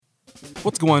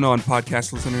What's going on,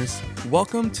 podcast listeners?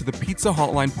 Welcome to the Pizza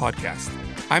Hotline podcast.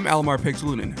 I'm Almar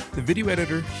Pegzalunin, the video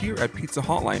editor here at Pizza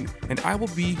Hotline, and I will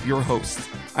be your host.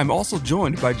 I'm also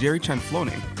joined by Jerry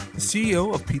Chanflone, the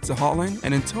CEO of Pizza Hotline,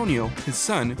 and Antonio, his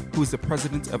son, who is the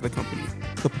president of the company.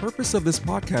 The purpose of this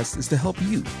podcast is to help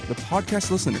you, the podcast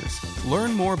listeners,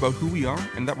 learn more about who we are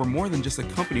and that we're more than just a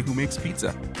company who makes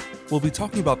pizza. We'll be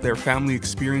talking about their family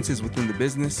experiences within the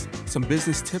business, some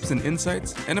business tips and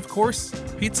insights, and of course,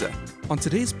 pizza. On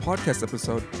today's podcast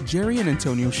episode, Jerry and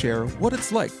Antonio share what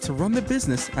it's like to run the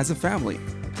business as a family.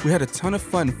 We had a ton of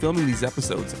fun filming these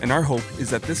episodes, and our hope is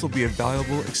that this will be a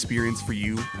valuable experience for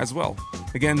you as well.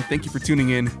 Again, thank you for tuning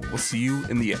in. We'll see you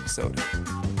in the episode.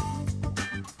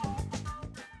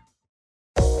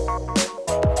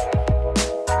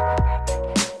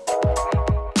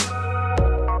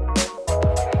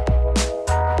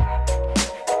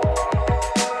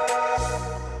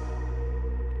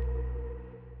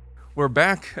 We're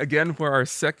back again for our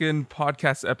second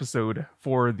podcast episode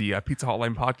for the Pizza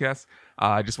Hotline podcast.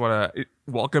 I just want to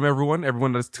welcome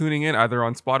everyone that's tuning in, either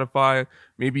on Spotify,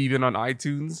 maybe even on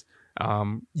iTunes,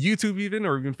 YouTube even,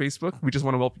 or even Facebook. We just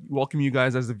want to welcome you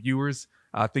guys as the viewers.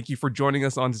 Thank you for joining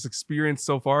us on this experience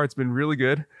so far. It's been really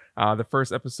good. The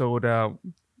first episode,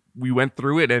 we went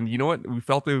through it, and you know what? We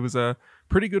felt it was a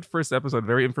pretty good first episode,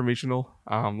 very informational.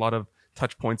 A lot of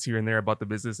touch points here and there about the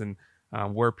business and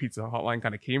where Pizza Hotline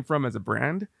kind of came from as a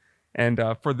brand. And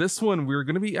for this one, we're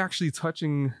going to be actually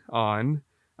touching on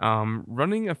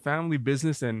running a family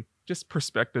business and just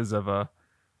perspectives of a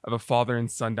father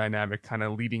and son dynamic, kind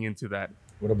of leading into that.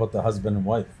 What about the husband and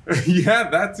wife? Yeah,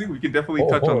 that too. We can definitely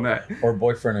touch on that. Or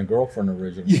boyfriend and girlfriend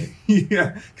originally.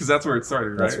 Yeah, because that's where it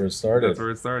started, right? That's where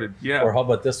it started. Yeah. Or how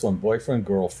about this one? Boyfriend,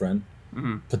 girlfriend,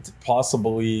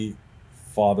 possibly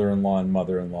father-in-law and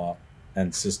mother-in-law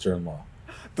and sister-in-law.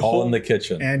 All in the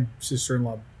kitchen. And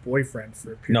sister-in-law boyfriend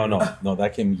for a period. No,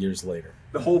 that came years later.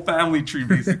 The whole family tree,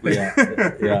 basically.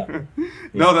 Yeah.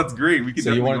 No, that's great. We can.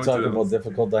 So you want to talk about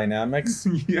difficult dynamics?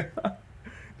 Yeah,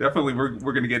 definitely. We're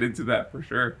going to get into that for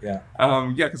sure. Yeah.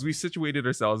 Because we situated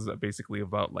ourselves basically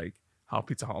about like how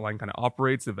Pizza Hotline kind of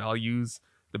operates, the values,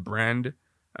 the brand.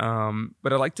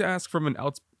 But I'd like to ask from an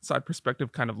outside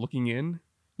perspective, kind of looking in.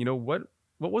 You know, what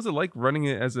was it like running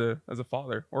it as a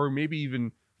father, or maybe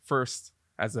even first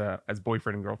as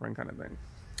boyfriend and girlfriend kind of thing?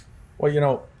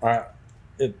 Well,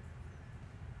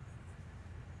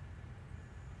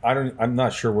 I'm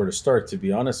not sure where to start, to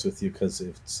be honest with you, because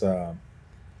it's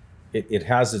it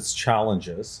has its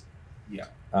challenges. Yeah.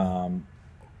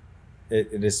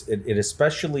 It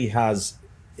especially has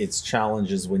its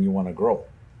challenges when you want to grow.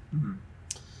 Mm-hmm.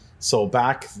 So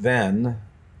back then,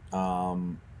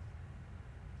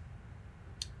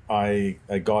 I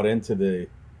got into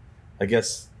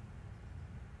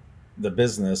the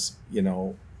business,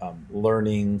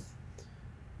 learning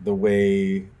the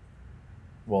way,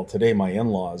 today my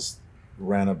in-laws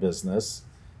ran a business,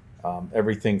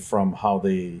 everything from how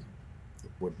they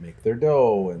would make their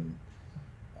dough and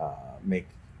make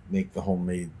the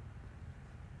homemade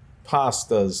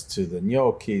pastas to the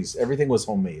gnocchis. Everything was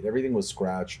homemade. Everything was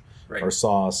scratch. Right. Or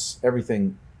sauce.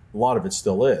 Everything, a lot of it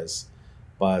still is.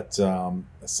 But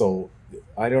so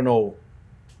I don't know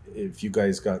if you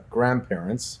guys got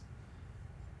grandparents.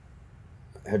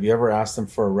 Have you ever asked them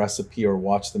for a recipe or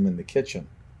watched them in the kitchen?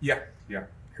 Yeah. Have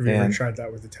you ever tried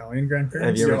that with Italian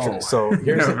grandparents? Have you ever tried? So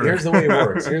here's the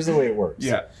way it works.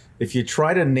 Yeah. If you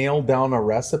try to nail down a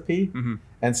recipe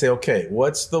and say, okay,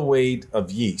 what's the weight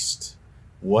of yeast?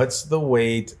 What's the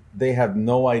weight? They have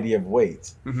no idea of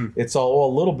weight. Mm-hmm. It's all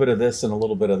a little bit of this and a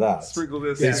little bit of that. Sprinkle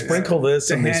this. They sprinkle this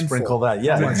and they sprinkle that.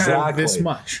 Yeah, exactly. This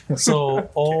much. So,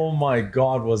 oh my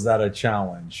God, was that a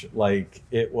challenge? Like,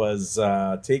 it was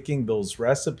taking those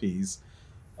recipes.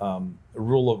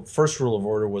 First rule of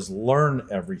order was learn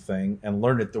everything and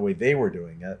learn it the way they were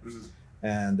doing it. Mm-hmm.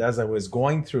 And as I was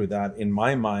going through that, in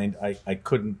my mind, I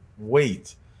couldn't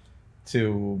wait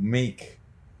to make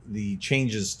the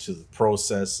changes to the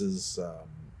processes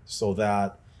so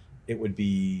that it would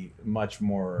be much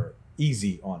more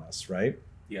easy on us, right?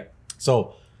 Yeah.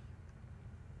 So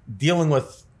dealing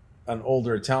with an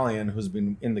older Italian who's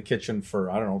been in the kitchen for,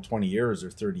 20 years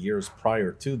or 30 years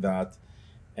prior to that,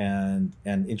 and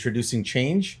introducing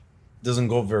change doesn't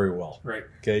go very well. Right.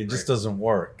 Okay, it just doesn't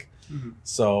work. Mm-hmm.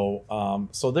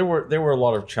 So there were a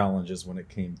lot of challenges when it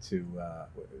came to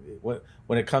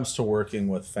when it comes to working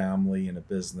with family in a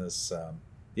business.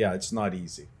 It's not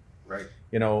easy. Right.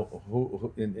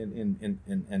 Who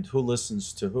and who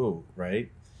listens to who,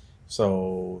 right?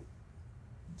 So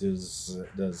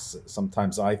does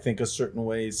sometimes I think a certain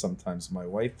way, sometimes my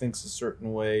wife thinks a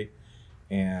certain way,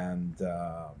 and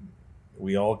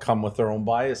we all come with our own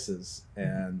biases,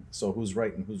 and so who's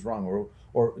right and who's wrong,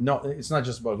 or no, it's not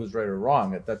just about who's right or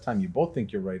wrong. At that time, you both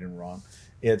think you're right and wrong.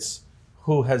 It's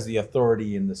who has the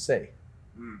authority in the say,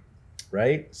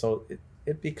 right? So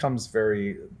it becomes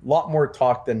a lot more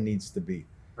talk than needs to be,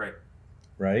 right?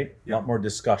 A lot more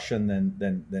discussion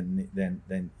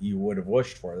than you would have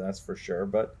wished for. That's for sure.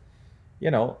 But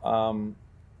I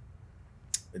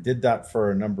did that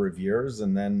for a number of years,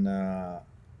 and then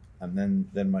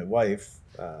my wife,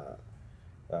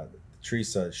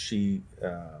 Teresa, she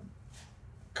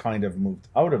kind of moved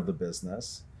out of the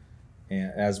business,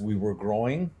 and as we were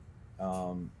growing,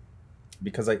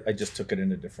 because I just took it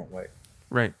in a different way.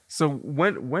 Right. So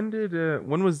when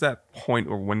was that point,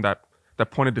 or when that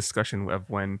point of discussion of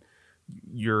when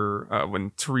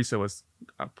Teresa was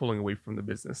pulling away from the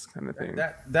business, kind of thing?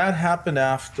 That happened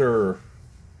after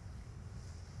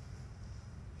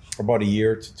about a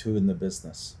year to two in the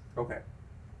business. Okay.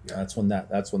 Yeah. That's when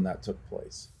that took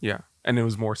place. Yeah. And it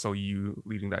was more so you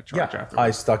leading that charge after.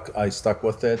 I stuck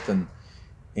with it,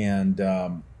 and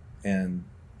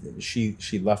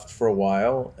she left for a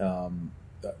while.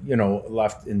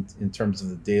 Left in terms of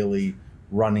the daily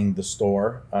running the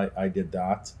store. I did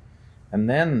that, and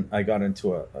then I got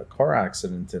into a car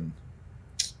accident in,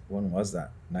 when was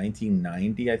that?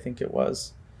 1990, I think it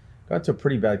was. Got into a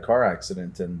pretty bad car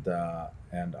accident, and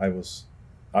I was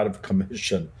out of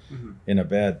commission in a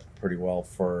bed pretty well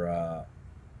for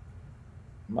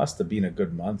must have been a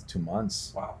good month, 2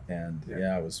 months. Wow. And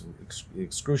it was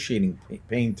excruciating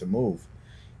pain to move,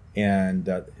 and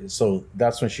so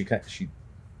that's when she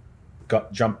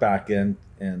jumped back in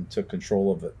and took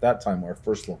control of, at that time, our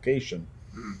first location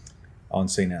on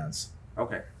St. Anne's.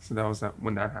 Okay, so that was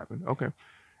when that happened. Okay,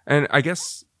 and I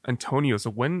guess, Antonio, so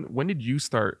when did you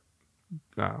start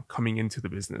coming into the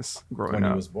business growing up?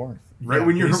 When he was born. Right,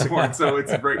 when you were born, so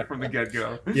it's right from the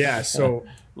get-go. Yeah, so...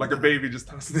 like a baby, just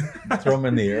toss it. Throw him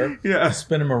in the air. Yeah.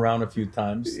 Spin him around a few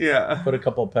times. Yeah. Put a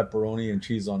couple of pepperoni and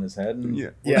cheese on his head.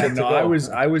 And I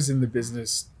was in the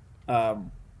business.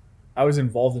 I was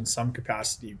involved in some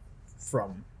capacity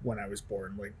from when I was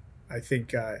born. Like, I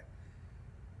think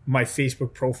my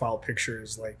Facebook profile picture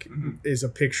is a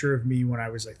picture of me when I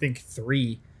was, I think,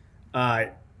 3,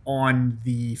 on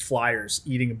the Flyers,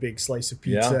 eating a big slice of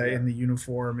pizza in the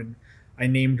uniform, and I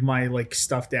named my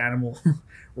stuffed animal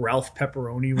Ralph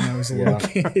Pepperoni when I was a little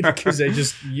kid, because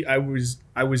I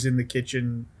was in the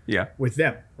kitchen with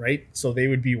them, right? So they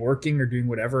would be working or doing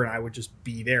whatever, and I would just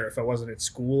be there. If I wasn't at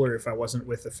school or if I wasn't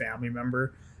with a family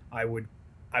member, I would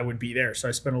be there. So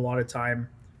I spent a lot of time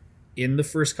in the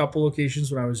first couple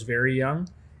locations when I was very young,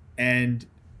 and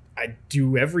I'd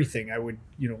do everything. I would,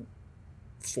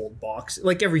 fold boxes,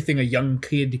 like everything a young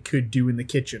kid could do in the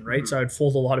kitchen, right? So I'd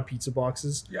fold a lot of pizza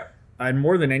boxes. Yeah. And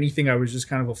more than anything, I was just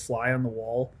kind of a fly on the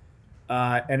wall.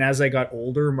 And as I got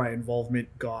older, my involvement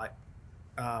got,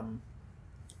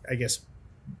 I guess,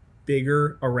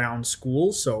 bigger around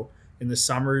school. So in the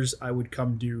summers, I would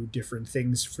come do different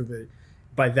things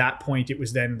by that point, it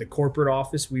was then the corporate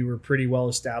office. We were pretty well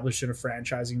established in a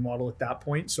franchising model at that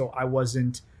point. So I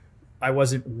wasn't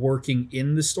working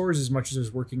in the stores as much as I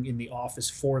was working in the office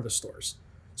for the stores.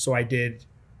 So I did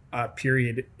a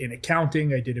period in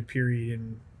accounting. I did a period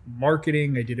in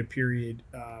marketing. I did a period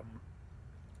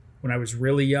when I was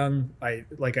really young.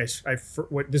 This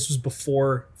was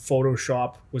before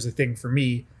Photoshop was a thing for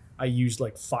me. I used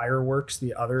Fireworks,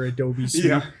 the other Adobe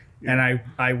suite, and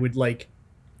I would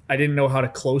I didn't know how to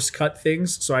close cut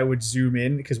things, so I would zoom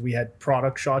in because we had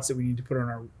product shots that we need to put on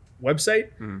our website.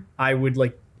 I would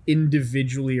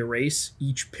individually erase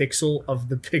each pixel of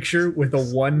the picture with a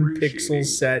 1 pixel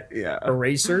set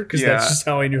eraser, because that's just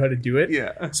how I knew how to do it.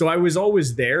 Yeah. So I was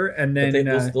always there, and then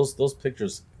those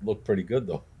pictures look pretty good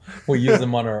though. We use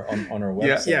them on our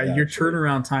website. Yeah, your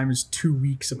turnaround time is 2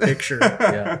 weeks a picture.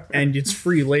 And it's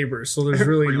free labor, so there's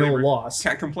really no loss.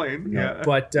 Can't complain. No. Yeah.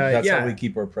 But that's how we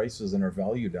keep our prices and our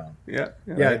value down.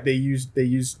 Right? They use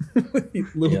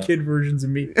little kid versions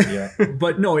of me.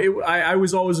 But no, I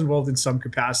was always involved in some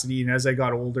capacity, and as I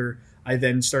got older, I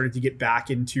then started to get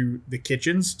back into the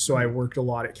kitchens. So I worked a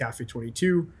lot at Cafe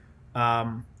 22.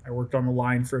 I worked on the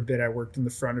line for a bit. I worked in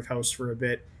the front of house for a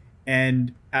bit.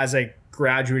 And as I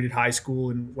graduated high school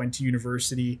and went to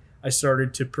university, I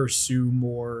started to pursue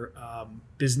more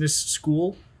business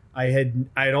school. I had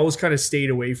always kind of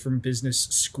stayed away from business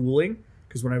schooling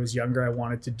because when I was younger, I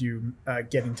wanted to do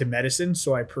get into medicine.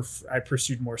 So I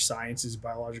pursued more sciences,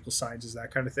 biological sciences,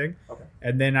 that kind of thing. Okay.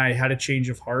 And then I had a change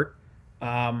of heart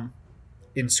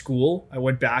in school. I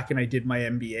went back and I did my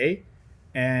MBA,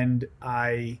 and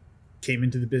I came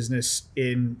into the business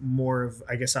in more of,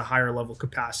 I guess, a higher level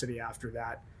capacity after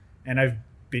that. And I've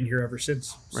been here ever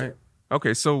since. So. Right.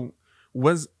 Okay. So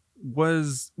was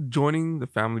joining the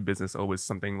family business always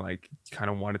something like you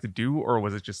kind of wanted to do, or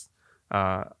was it just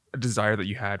a desire that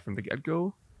you had from the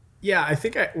get-go? Yeah, I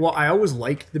think I always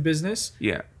liked the business.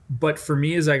 Yeah. But for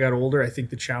me, as I got older, I think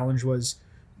the challenge was,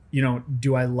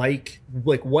 do I like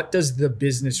what does the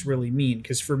business really mean?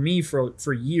 Because for me,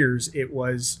 for years, it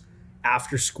was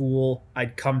after school,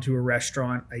 I'd come to a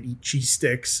restaurant, I'd eat cheese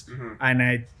sticks, and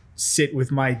I'd sit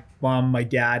with my mom, my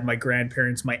dad, my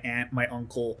grandparents, my aunt, my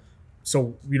uncle.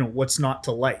 So, what's not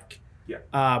to like?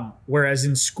 Yeah. Whereas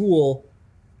in school,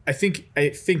 I think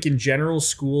in general,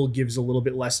 school gives a little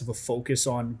bit less of a focus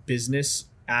on business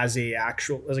as an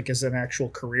actual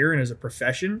career and as a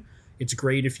profession. It's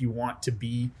great if you want to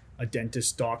be a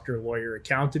dentist, doctor, lawyer,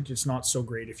 accountant. It's not so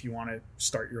great if you want to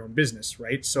start your own business,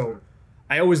 right? So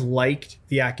I always liked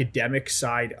the academic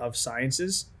side of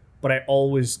sciences, but I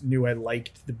always knew I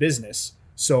liked the business.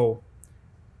 So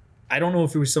I don't know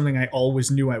if it was something I always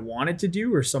knew I wanted to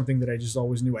do or something that I just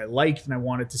always knew I liked, and I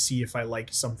wanted to see if I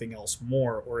liked something else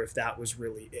more or if that was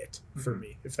really it for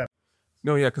me.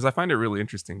 No, yeah, because I find it really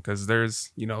interesting because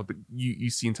there's,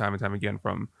 you've seen time and time again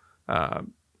from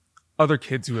other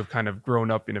kids who have kind of grown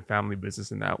up in a family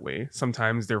business in that way.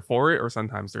 Sometimes they're for it, or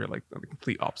sometimes they're like on the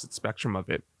complete opposite spectrum of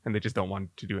it, and they just don't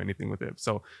want to do anything with it.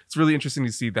 So it's really interesting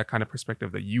to see that kind of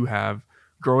perspective that you have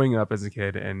growing up as a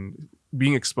kid and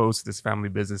being exposed to this family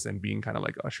business and being kind of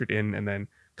like ushered in, and then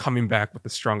coming back with a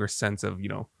stronger sense of,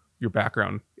 your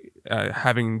background,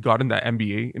 having gotten that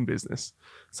MBA in business.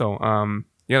 So,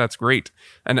 yeah, that's great.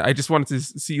 And I just wanted to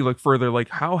see further,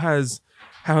 how has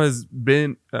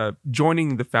been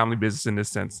joining the family business in this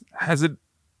sense, has it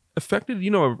affected,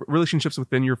 relationships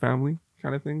within your family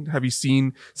kind of thing? Have you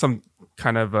seen some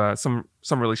kind of some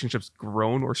relationships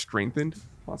grown or strengthened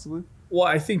possibly? Well,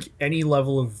 I think any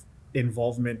level of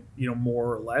involvement,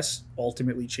 more or less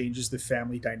ultimately changes the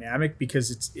family dynamic,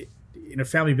 because in a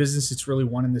family business, it's really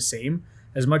one and the same.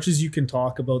 As much as you can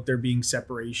talk about there being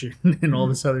separation and all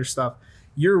this other stuff,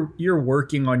 you're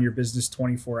working on your business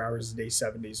 24 hours a day,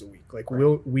 7 days a week.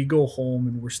 We go home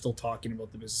and we're still talking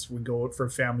about the business. We go out for a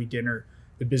family dinner,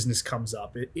 the business comes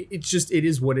up. It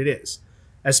is what it is,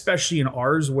 especially in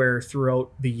ours, where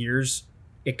throughout the years,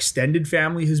 extended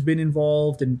family has been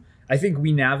involved, and I think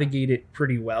we navigate it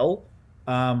pretty well.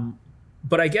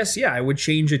 But I guess, yeah, I would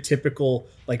change a typical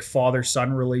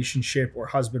father-son relationship or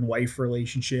husband-wife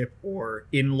relationship or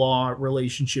in-law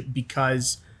relationship,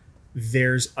 because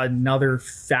there's another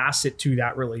facet to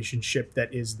that relationship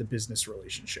that is the business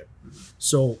relationship.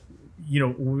 So,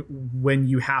 when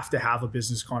you have to have a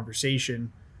business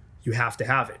conversation, you have to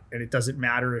have it. And it doesn't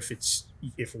matter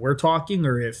if we're talking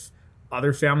or if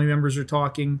other family members are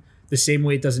talking. The same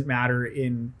way it doesn't matter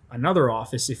in another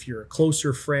office if you're a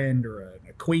closer friend or an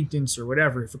acquaintance or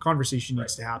whatever. If a conversation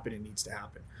needs to happen, it needs to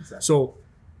happen. Exactly. So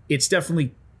it's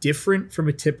definitely different from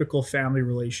a typical family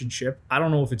relationship. I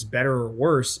don't know if it's better or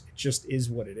worse. It just is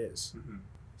what it is. Mm-hmm.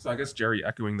 So I guess, Jerry,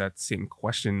 echoing that same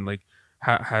question,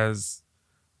 has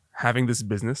having this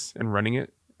business and running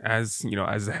it as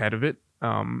the head of it,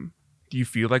 do you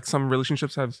feel like some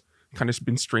relationships have kind of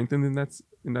been strengthened in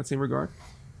that same regard?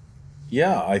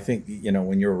 Yeah, I think,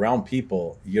 when you're around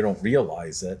people, you don't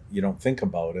realize it, you don't think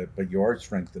about it, but you are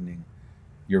strengthening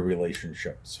your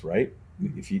relationships, right?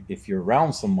 If you're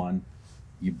around someone,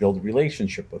 you build a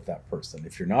relationship with that person.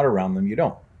 If you're not around them, you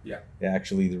don't. Yeah.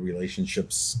 Actually, the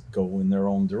relationships go in their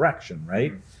own direction,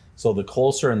 right? Mm-hmm. So the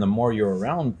closer and the more you're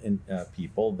around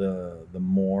people, the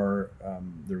more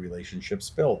the relationships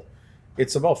build.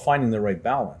 It's about finding the right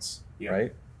balance,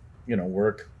 right?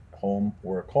 Work, home,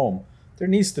 work, home. There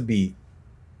needs to be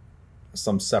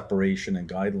some separation and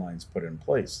guidelines put in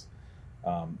place.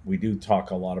 We do talk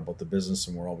a lot about the business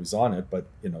and we're always on it, but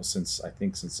since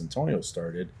Antonio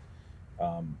started,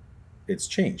 it's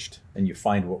changed and you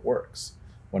find what works.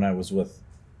 When I was with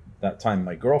that time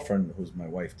my girlfriend, who's my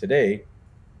wife today,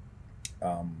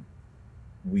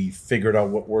 we figured out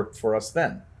what worked for us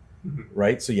then. Mm-hmm.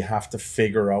 Right? So you have to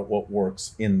figure out what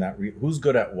works in that. Who's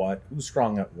good at what? Who's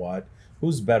strong at what?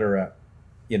 Who's better at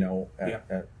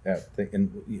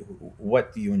and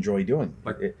what do you enjoy doing?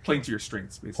 Playing to your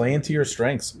strengths, basically. Playing to your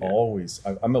strengths, always.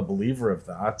 I'm a believer of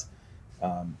that.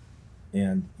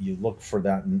 And you look for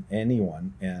that in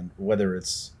anyone, and whether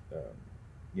it's,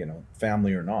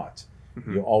 family or not,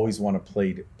 mm-hmm. you always want to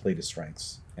play to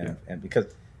strengths. And because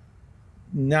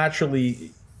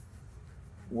naturally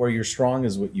where you're strong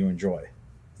is what you enjoy.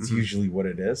 It's mm-hmm. usually what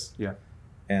it is. Yeah.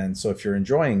 And so if you're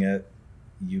enjoying it,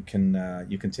 you can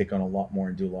take on a lot more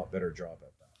and do a lot better job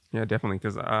at that. Yeah, definitely.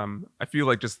 Because I feel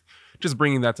like just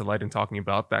bringing that to light and talking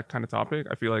about that kind of topic,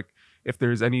 I feel like if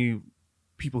there's any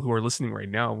people who are listening right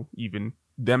now, even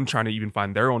them trying to even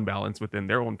find their own balance within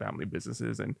their own family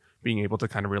businesses and being able to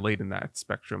kind of relate in that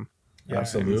spectrum.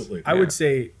 Absolutely. I would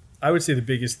say the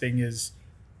biggest thing is,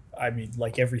 I mean,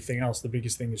 like everything else, the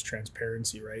biggest thing is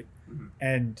transparency, right? Mm-hmm.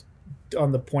 And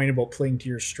on the point about playing to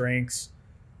your strengths,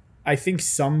 I think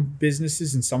some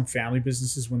businesses and some family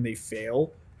businesses, when they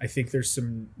fail, I think there's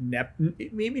some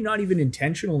maybe not even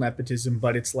intentional nepotism,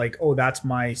 but it's like, oh, that's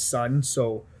my son,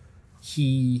 so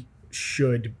he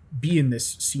should be in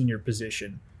this senior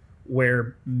position,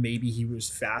 where maybe he was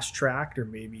fast tracked, or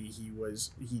maybe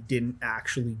he didn't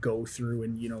actually go through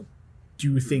and, you know,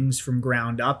 do things from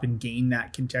ground up and gain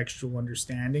that contextual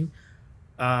understanding.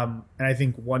 And I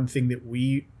think one thing that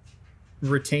we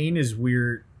retain is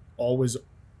we're always,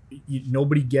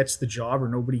 nobody gets the job, or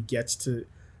nobody gets to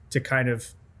kind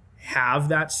of have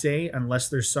that say unless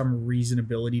there's some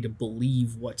reasonability to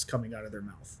believe what's coming out of their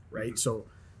mouth, right? Mm-hmm. So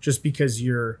just because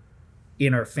you're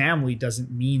in our family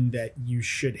doesn't mean that you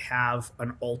should have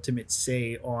an ultimate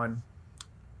say on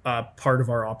part of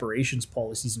our operations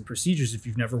policies and procedures. If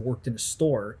you've never worked in a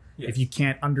store, yes. If you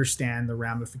can't understand the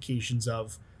ramifications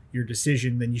of your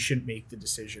decision, then you shouldn't make the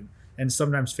decision. And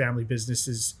sometimes family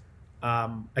businesses,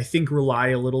 I think, rely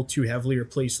a little too heavily or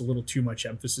place a little too much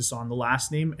emphasis on the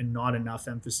last name and not enough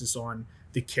emphasis on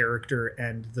the character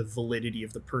and the validity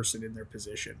of the person in their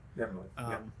position. Definitely.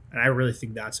 And I really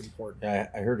think that's important. Yeah,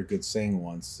 I heard a good saying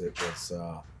once. It was,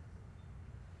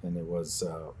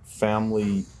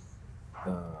 family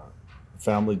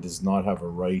does not have a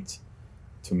right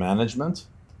to management.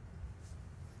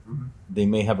 Mm-hmm. They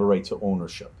may have a right to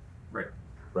ownership.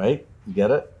 Right? You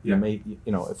get it? Yeah.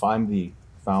 If I'm the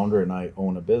founder and I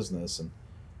own a business, and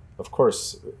of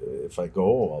course, if I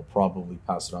go, I'll probably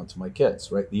pass it on to my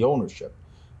kids, right? The ownership.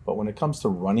 But when it comes to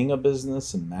running a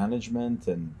business and management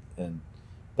and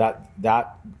that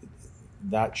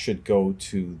should go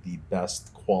to the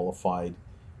best qualified,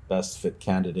 best fit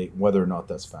candidate, whether or not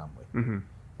that's family. Mm-hmm.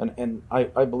 And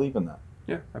I believe in that.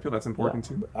 Yeah, I feel that's important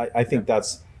too. I think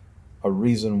that's a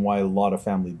reason why a lot of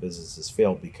family businesses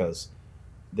fail, because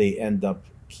they end up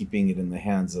keeping it in the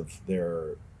hands of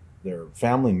their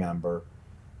family member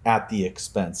at the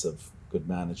expense of good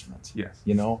management. Yes.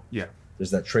 You know? Yeah.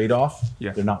 There's that trade-off.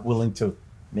 Yeah. They're not willing to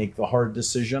make the hard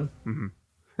decision. Mm-hmm.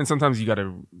 And sometimes you got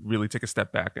to really take a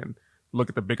step back and look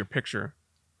at the bigger picture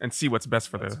and see what's best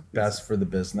for the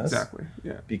business. Exactly.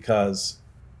 Yeah. Because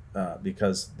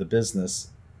the business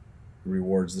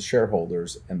rewards the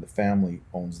shareholders and the family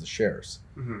owns the shares.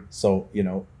 Mm-hmm. So,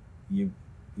 you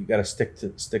got to stick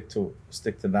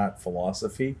to that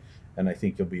philosophy, and I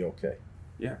think you'll be okay.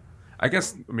 Yeah. I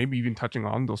guess maybe even touching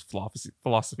on those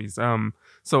philosophies.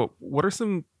 So what are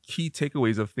some key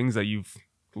takeaways of things that you've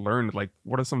learned? Like,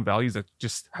 what are some values that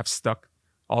just have stuck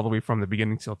all the way from the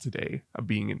beginning till today of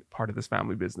being part of this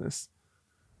family business?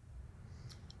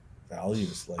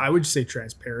 Values, I would say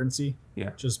transparency. Yeah.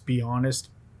 Just be honest.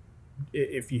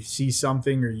 If you see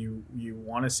something or you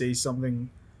want to say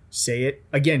something, say it.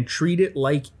 Again, treat it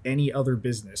like any other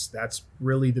business. That's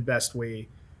really the best way,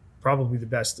 probably the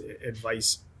best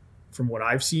advice from what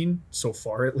I've seen so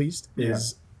far, at least,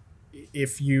 is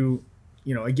if you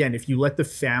let the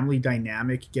family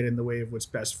dynamic get in the way of what's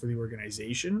best for the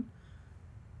organization,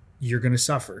 you're going to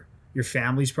suffer.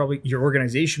 Your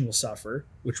organization will suffer,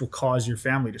 which will cause your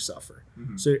family to suffer.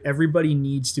 Mm-hmm. So everybody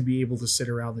needs to be able to sit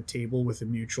around the table with a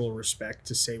mutual respect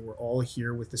to say we're all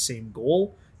here with the same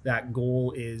goal. That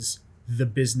goal is the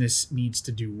business needs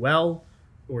to do well,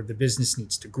 or the business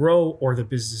needs to grow, or the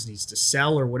business needs to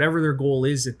sell, or whatever their goal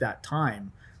is at that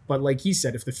time. But like he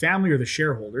said, if the family are the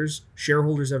shareholders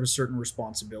have a certain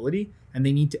responsibility and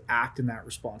they need to act in that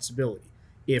responsibility.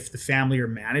 If the family are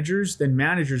managers, then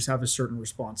managers have a certain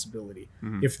responsibility.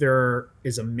 Mm-hmm. If there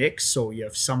is a mix, so you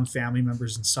have some family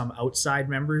members and some outside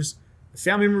members, the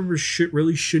family members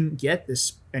shouldn't get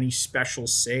any special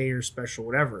say or special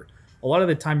whatever. A lot of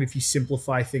the time, if you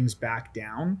simplify things back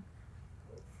down,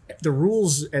 the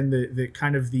rules and the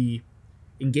kind of the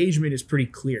engagement is pretty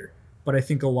clear. But I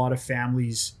think a lot of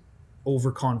families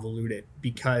over-convolute it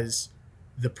because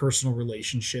the personal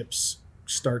relationships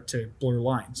start to blur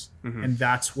lines. Mm-hmm. And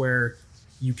that's where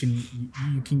you can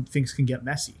things can get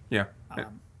messy. Yeah.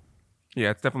 Yeah,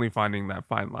 it's definitely finding that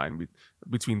fine line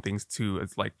between things too.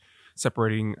 It's like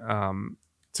separating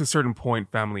to a certain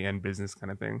point family and business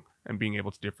kind of thing, and being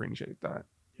able to differentiate that.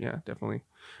 Yeah, definitely.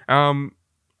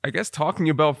 I guess talking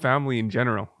about family in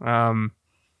general,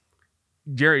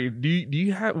 Jerry, do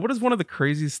you have, what is one of the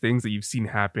craziest things that you've seen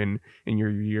happen in your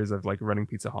years of like running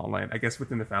Pizza Hotline? I guess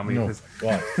within the family. No,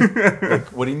 God. Like,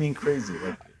 what do you mean crazy?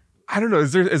 Like, I don't know.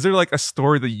 Is there like a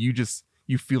story that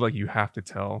you feel like you have to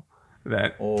tell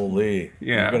that. Holy,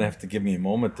 Yeah. You're gonna have to give me a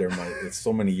moment there. It's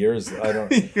so many years. I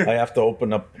have to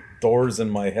open up doors in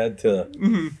my head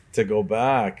to go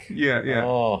back. Yeah.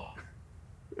 Oh,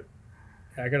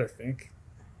 I gotta think.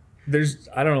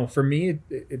 I don't know. For me,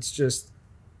 it's just,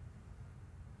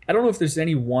 I don't know if there's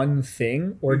any one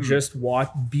thing or just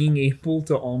being able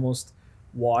to almost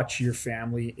watch your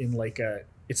family in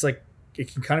it's like,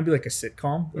 it can kind of be like a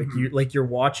sitcom. Like you're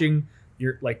watching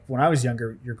like when I was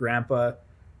younger, your grandpa,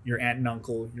 your aunt and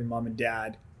uncle, your mom and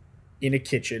dad in a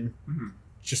kitchen,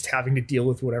 just having to deal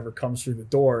with whatever comes through the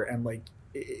door. And like,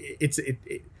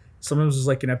 it sometimes it was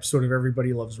like an episode of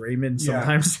Everybody Loves Raymond.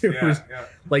 Sometimes it was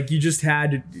like you just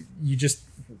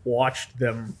watched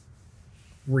them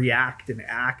react and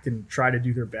act and try to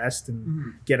do their best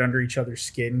and get under each other's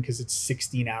skin because it's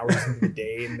 16 hours into the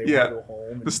day and they want to go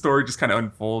home. And the story just kind of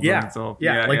unfolds on itself.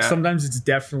 Sometimes it's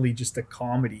definitely just a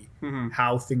comedy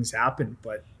how things happen.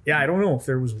 But I don't know if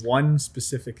there was one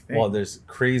specific thing. Well, there's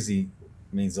crazy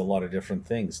means a lot of different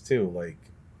things too. Like,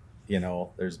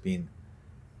 there's been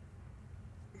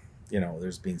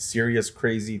serious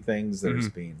crazy things. There's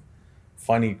been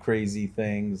funny crazy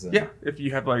things. And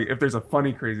if there's a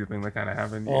funny crazy thing that kind of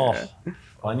happened.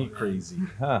 Funny crazy,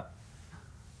 huh?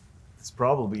 It's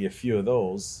probably a few of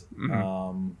those.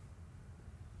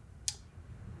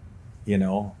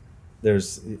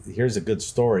 Here's a good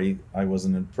story. I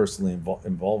wasn't personally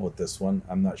involved with this one.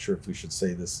 I'm not sure if we should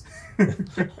say this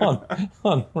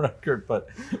on record, but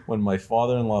when my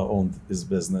father-in-law owned his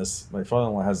business, my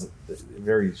father-in-law has a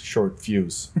very short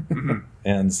fuse,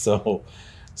 and so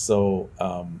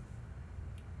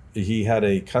he had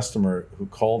a customer who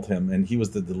called him, and he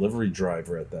was the delivery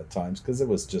driver at that time because it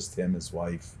was just him, his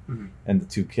wife, and the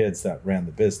 2 kids that ran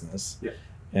the business.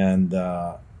 And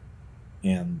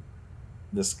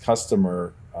this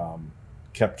customer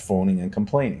kept phoning and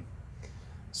complaining.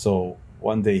 So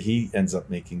one day he ends up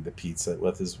making the pizza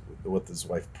with his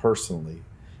wife personally.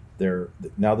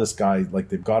 Now this guy, like,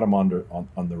 they've got him on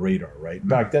the radar, right?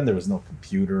 Back then there was no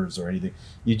computers or anything.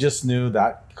 You just knew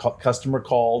that customer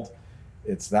called.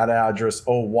 It's that address.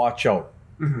 Oh, watch out.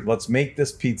 Let's make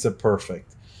this pizza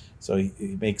perfect. So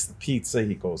he makes the pizza.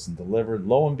 He goes and delivers.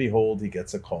 Lo and behold, he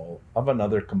gets a call of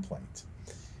another complaint.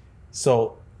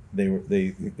 So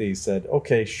they said,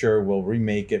 okay, sure, we'll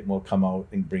remake it and we'll come out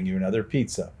and bring you another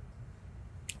pizza.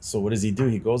 So what does he do?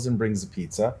 He goes and brings the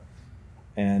pizza,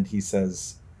 and he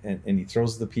says, and he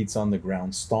throws the pizza on the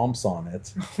ground, stomps on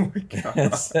it,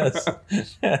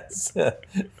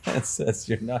 and says,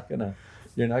 you're not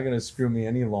gonna screw me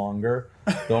any longer.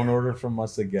 Don't order from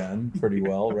us again. Pretty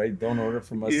well, right? Don't order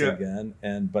from us again.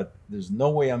 But there's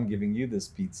no way I'm giving you this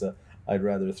pizza. I'd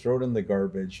rather throw it in the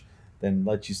garbage than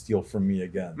let you steal from me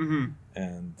again.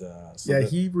 And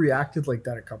he reacted like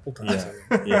that a couple times.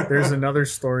 There's another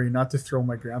story, not to throw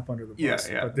my grandpa under the bus,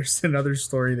 but there's another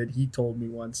story that he told me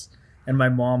once, and my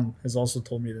mom has also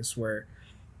told me this, where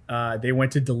they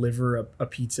went to deliver a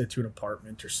pizza to an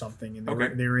apartment or something, and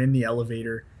they were in the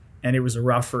elevator, and it was a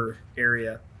rougher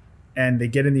area, and they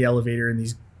get in the elevator, and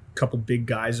these couple big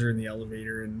guys are in the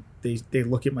elevator, and they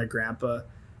look at my grandpa,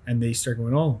 and they start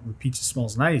going, oh, the pizza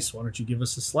smells nice. Why don't you give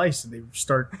us a slice? And they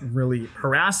start really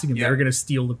harassing him. They're going to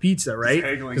steal the pizza,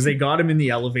 right? Because they got him in the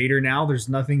elevator now. There's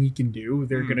nothing he can do.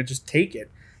 They're going to just take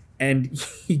it. And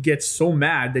he gets so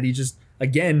mad that he just,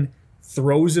 again,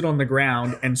 throws it on the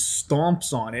ground and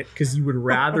stomps on it because he would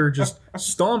rather just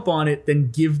stomp on it than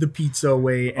give the pizza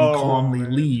away and calmly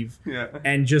leave.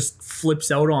 And just flips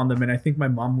out on them. And I think my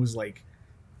mom was like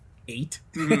 8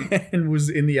 and was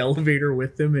in the elevator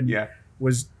with them and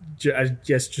was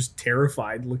just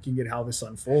terrified looking at how this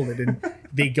unfolded. And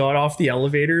they got off the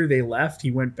elevator, they left, he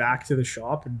went back to the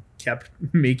shop and kept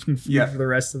making food for the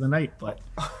rest of the night. But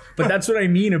that's what I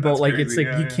mean about like crazy. It's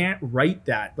like you can't write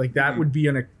that. Like that would be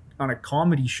on a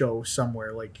comedy show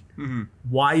somewhere. Like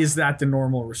why is that the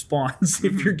normal response?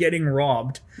 If you're getting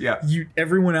robbed,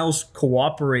 everyone else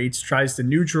cooperates, tries to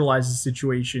neutralize the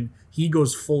situation. He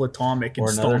goes full atomic and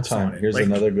stomps on it. Here's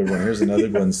another good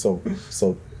one. So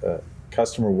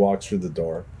customer walks through the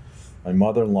door. My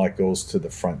mother-in-law goes to the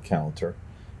front counter,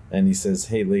 and he says,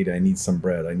 hey lady, I need some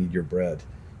bread. I need your bread.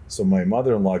 So my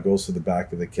mother-in-law goes to the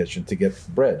back of the kitchen to get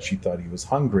bread. She thought he was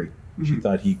hungry. She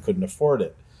thought he couldn't afford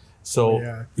it.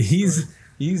 So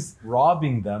he's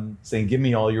robbing them, saying, give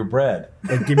me all your bread.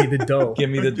 Like, give me the dough. Give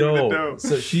me the dough.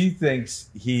 So she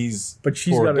thinks he's But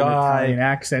she's got an Italian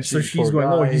accent. So she's going,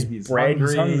 oh, he's bread.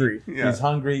 He's hungry. He's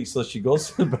hungry. So she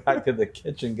goes to the back of the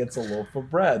kitchen, gets a loaf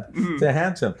of bread to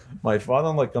hand to him. My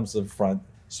father-in-law comes to the front,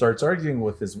 starts arguing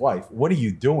with his wife. What are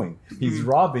you doing? He's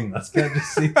robbing us. Can't you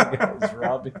see the guy's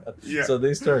robbing us? So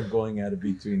they start going at it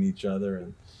between each other.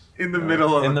 in the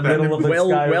middle of in the middle of the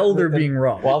sky while they're being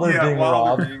robbed. While they're being while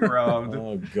robbed. they're being robbed.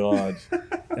 Oh God.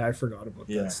 Yeah, I forgot about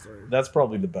Yeah, that story. that's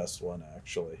probably the best one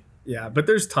actually. Yeah, but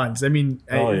there's tons. I mean,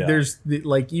 Yeah. there's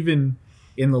like even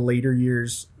in the later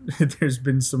years, there's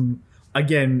been some.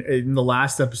 Again, in the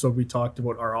last episode, we talked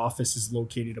about our office is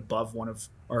located above one of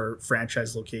our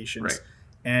franchise locations, Right.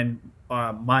 and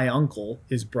my uncle,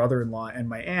 his brother-in-law, and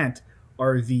my aunt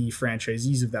are the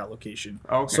franchisees of that location.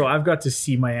 Okay. So I've got to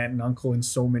see my aunt and uncle in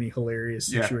so many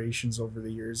hilarious Yeah. situations over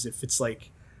the years. If it's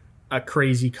like a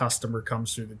crazy customer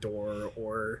comes through the door,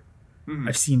 or Mhm.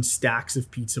 I've seen stacks of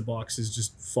pizza boxes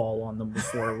just fall on them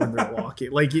before when they're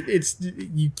walking. Like it's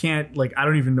you can't, like, I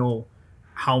don't even know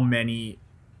how many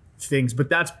things, but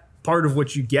that's part of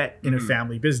what you get in a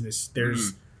family business.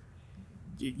 There's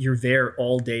you're there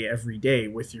all day, every day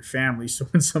with your family. So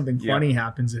when something funny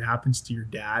happens, it happens to your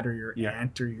dad or your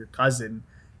aunt or your cousin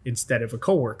instead of a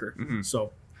coworker.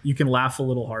 So you can laugh a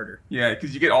little harder. Yeah,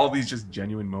 because you get all these just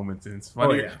genuine moments, and it's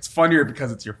funnier. It's funnier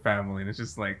because it's your family, and it's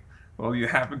just like, well, it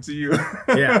happened to you.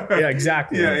 Yeah,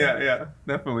 exactly. Yeah,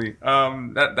 definitely.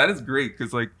 That is great,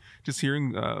 because like just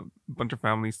hearing a bunch of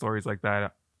family stories like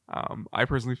that. I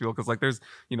personally feel, because like there's,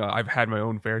 I've had my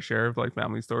own fair share of like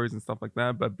family stories and stuff like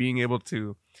that, but being able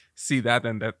to see that,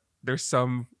 and that there's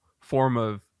some form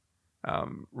of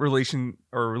relation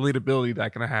or relatability that I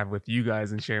can have with you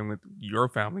guys and sharing with your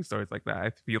family stories like that,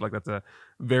 I feel like that's a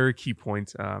very key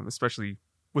point, especially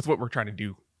with what we're trying to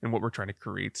do and what we're trying to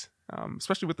create,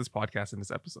 especially with this podcast and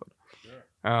this episode.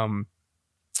 Sure.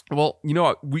 Well,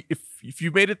 if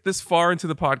you made it this far into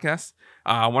the podcast,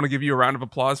 I want to give you a round of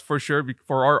applause for sure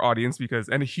for our audience,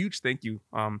 and a huge thank you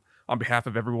on behalf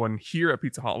of everyone here at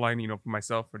Pizza Hotline, for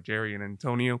myself, for Jerry and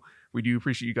Antonio. We do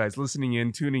appreciate you guys listening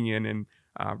in, tuning in, and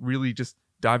really just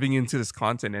diving into this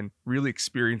content and really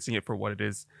experiencing it for what it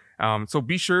is. So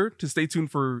be sure to stay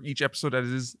tuned for each episode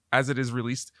as it is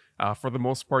released. For the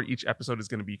most part, each episode is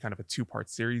going to be kind of a 2-part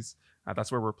series. That's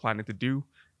what we're planning to do.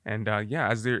 And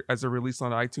as they're released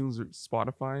on iTunes or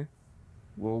Spotify,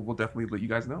 we'll definitely let you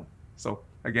guys know. So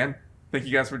again, thank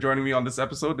you guys for joining me on this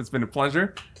episode. It's been a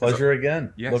pleasure.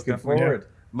 Again. Yes, Looking definitely. forward.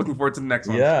 Looking forward to the next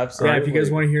one. Yeah, absolutely. Yeah, if you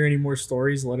guys want to hear any more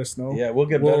stories, let us know. Yeah, we'll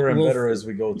get better and better as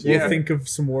we go too. We'll think of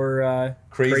some more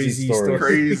crazy stories.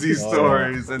 Crazy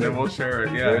stories, and then we'll share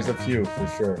it. Yeah, there's a few for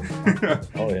sure.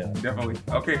 Oh yeah, definitely.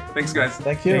 Okay, thanks guys.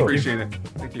 Thank you. Appreciate it.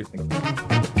 Thank you.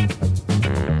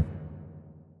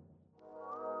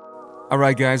 All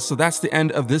right, guys, so that's the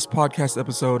end of this podcast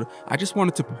episode. I just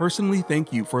wanted to personally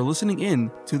thank you for listening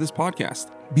in to this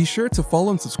podcast. Be sure to follow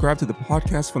and subscribe to the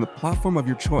podcast from the platform of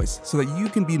your choice so that you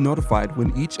can be notified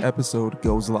when each episode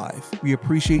goes live. We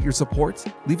appreciate your support.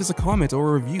 Leave us a comment or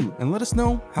a review and let us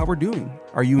know how we're doing.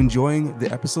 Are you enjoying the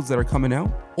episodes that are coming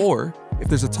out? Or if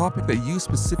there's a topic that you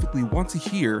specifically want to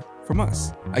hear from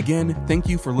us. Again, thank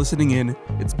you for listening in.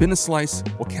 It's been a slice.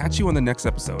 We'll catch you on the next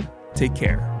episode. Take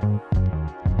care.